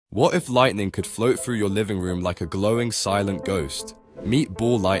What if lightning could float through your living room like a glowing, silent ghost? Meet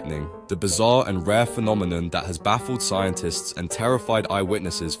ball lightning, the bizarre and rare phenomenon that has baffled scientists and terrified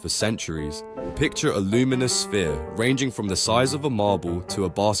eyewitnesses for centuries. Picture a luminous sphere, ranging from the size of a marble to a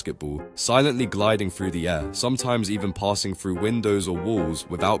basketball, silently gliding through the air, sometimes even passing through windows or walls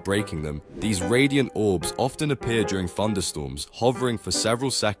without breaking them. These radiant orbs often appear during thunderstorms, hovering for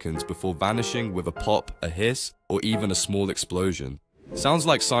several seconds before vanishing with a pop, a hiss, or even a small explosion. Sounds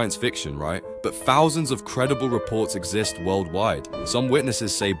like science fiction, right? But thousands of credible reports exist worldwide. Some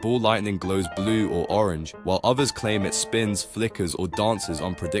witnesses say ball lightning glows blue or orange, while others claim it spins, flickers, or dances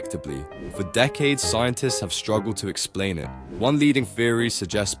unpredictably. For decades, scientists have struggled to explain it. One leading theory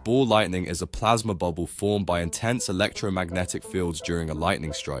suggests ball lightning is a plasma bubble formed by intense electromagnetic fields during a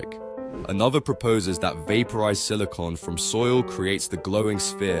lightning strike. Another proposes that vaporized silicon from soil creates the glowing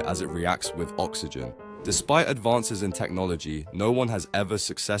sphere as it reacts with oxygen. Despite advances in technology, no one has ever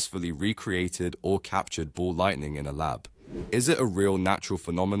successfully recreated or captured ball lightning in a lab. Is it a real natural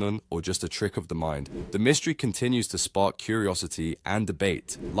phenomenon or just a trick of the mind? The mystery continues to spark curiosity and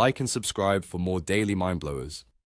debate. Like and subscribe for more daily mind blowers.